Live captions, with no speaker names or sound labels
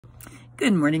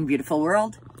Good morning, beautiful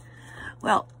world.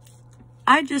 Well,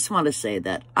 I just want to say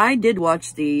that I did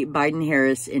watch the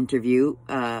Biden-Harris interview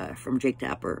from Jake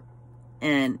Tapper,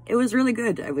 and it was really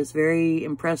good. I was very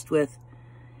impressed with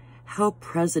how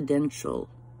presidential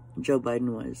Joe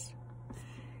Biden was.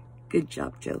 Good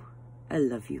job, Joe. I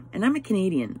love you. And I'm a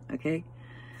Canadian, okay?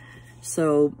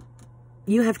 So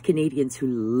you have Canadians who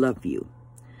love you.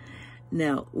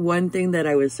 Now, one thing that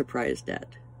I was surprised at,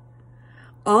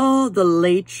 all the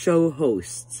late show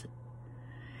hosts,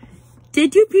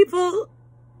 did you people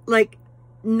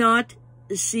not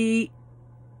see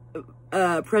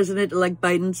President-elect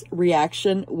Biden's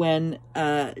reaction when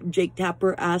Jake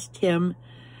Tapper asked him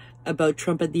about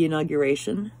Trump at the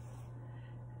inauguration?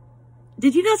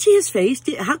 Did you not see his face?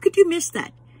 How could you miss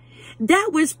that? That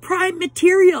was prime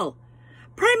material.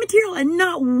 Prime material, and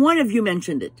not one of you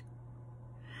mentioned it.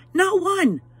 Not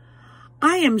one.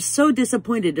 I am so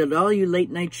disappointed at all you late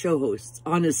night show hosts,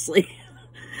 honestly.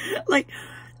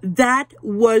 That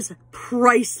was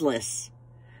priceless.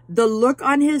 The look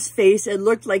on his face, it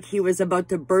looked like he was about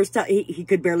to burst out. He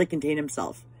could barely contain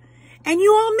himself. And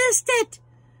you all missed it.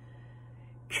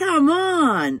 Come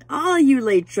on, all you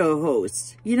late show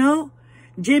hosts, you know?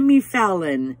 Jimmy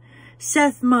Fallon,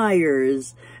 Seth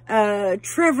Meyers,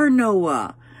 Trevor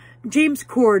Noah, James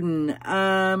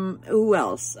Corden, who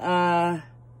else?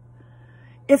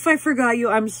 If I forgot you,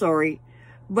 I'm sorry.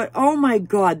 But oh my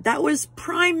God, that was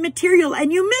prime material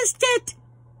and you missed it.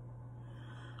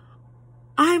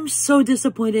 I'm so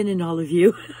disappointed in all of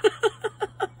you.